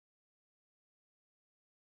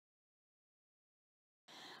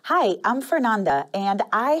Hi, I'm Fernanda, and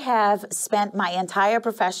I have spent my entire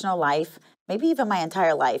professional life, maybe even my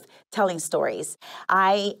entire life, telling stories.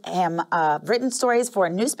 I am written stories for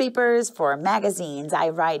newspapers, for magazines. I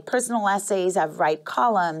write personal essays. I write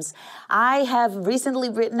columns. I have recently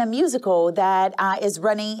written a musical that is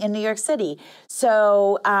running in New York City.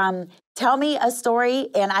 So tell me a story,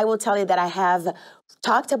 and I will tell you that I have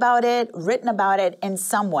talked about it, written about it in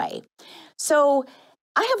some way. So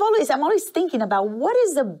I'm always thinking about what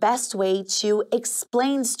is the best way to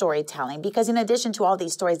explain storytelling, because in addition to all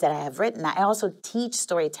these stories that I have written, I also teach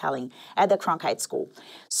storytelling at the Cronkite School.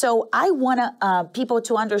 So I want people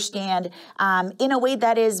to understand in a way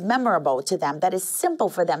that is memorable to them, that is simple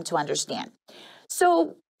for them to understand.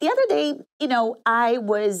 So the other day, I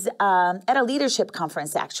was at a leadership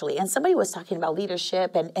conference, actually, and somebody was talking about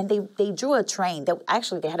leadership, and they drew a train.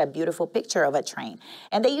 They had a beautiful picture of a train.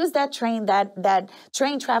 And they used that train, that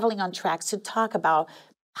train traveling on tracks, to talk about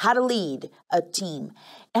how to lead a team.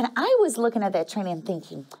 And I was looking at that train and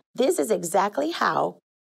thinking, this is exactly how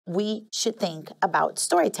we should think about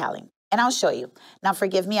storytelling. And I'll show you. Now,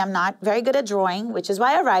 forgive me, I'm not very good at drawing, which is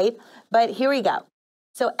why I write, but here we go.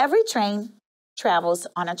 So every train travels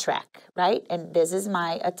on a track, right? And this is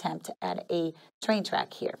my attempt at a train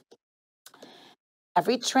track here.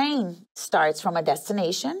 Every train starts from a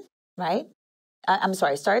destination, right?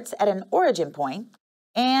 Starts at an origin point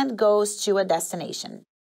and goes to a destination.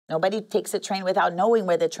 Nobody takes a train without knowing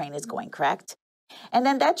where the train is going, correct? And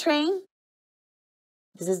then that train,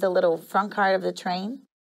 this is the little front part of the train,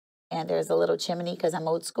 and there's a little chimney because I'm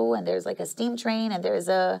old school, and there's like a steam train, and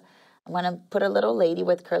I'm going to put a little lady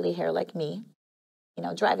with curly hair like me,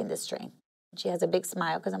 driving this train. She has a big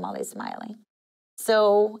smile because I'm always smiling.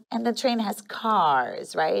 So, and the train has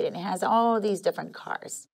cars, right? And it has all these different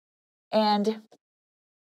cars. And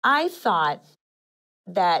I thought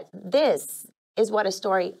that this is what a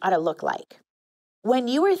story ought to look like. When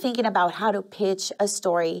you are thinking about how to pitch a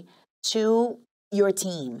story to your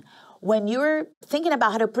team, when you're thinking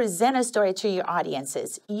about how to present a story to your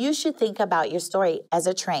audiences, you should think about your story as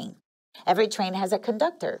a train. Every train has a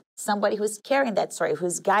conductor, somebody who's carrying that story,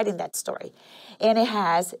 who's guiding that story. And it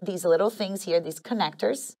has these little things here, these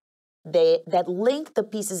connectors, that link the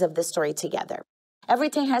pieces of the story together. Every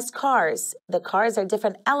train has cars. The cars are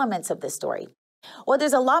different elements of the story. Well,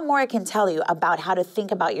 there's a lot more I can tell you about how to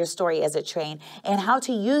think about your story as a train and how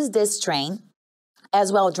to use this train,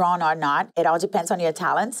 as well drawn or not, it all depends on your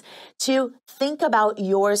talents, to think about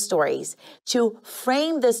your stories, to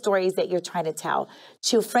frame the stories that you're trying to tell,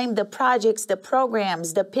 to frame the projects, the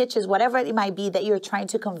programs, the pitches, whatever it might be that you're trying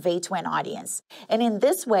to convey to an audience. And in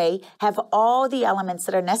this way, have all the elements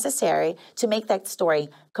that are necessary to make that story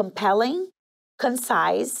compelling,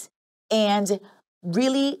 concise, and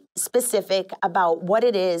really specific about what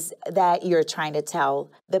it is that you're trying to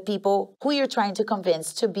tell the people who you're trying to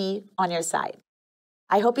convince to be on your side.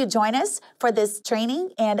 I hope you join us for this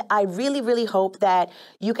training, and I really, really hope that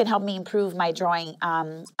you can help me improve my drawing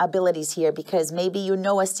abilities here, because maybe you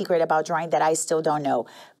know a secret about drawing that I still don't know.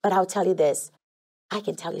 But I'll tell you this, I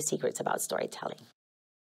can tell you secrets about storytelling.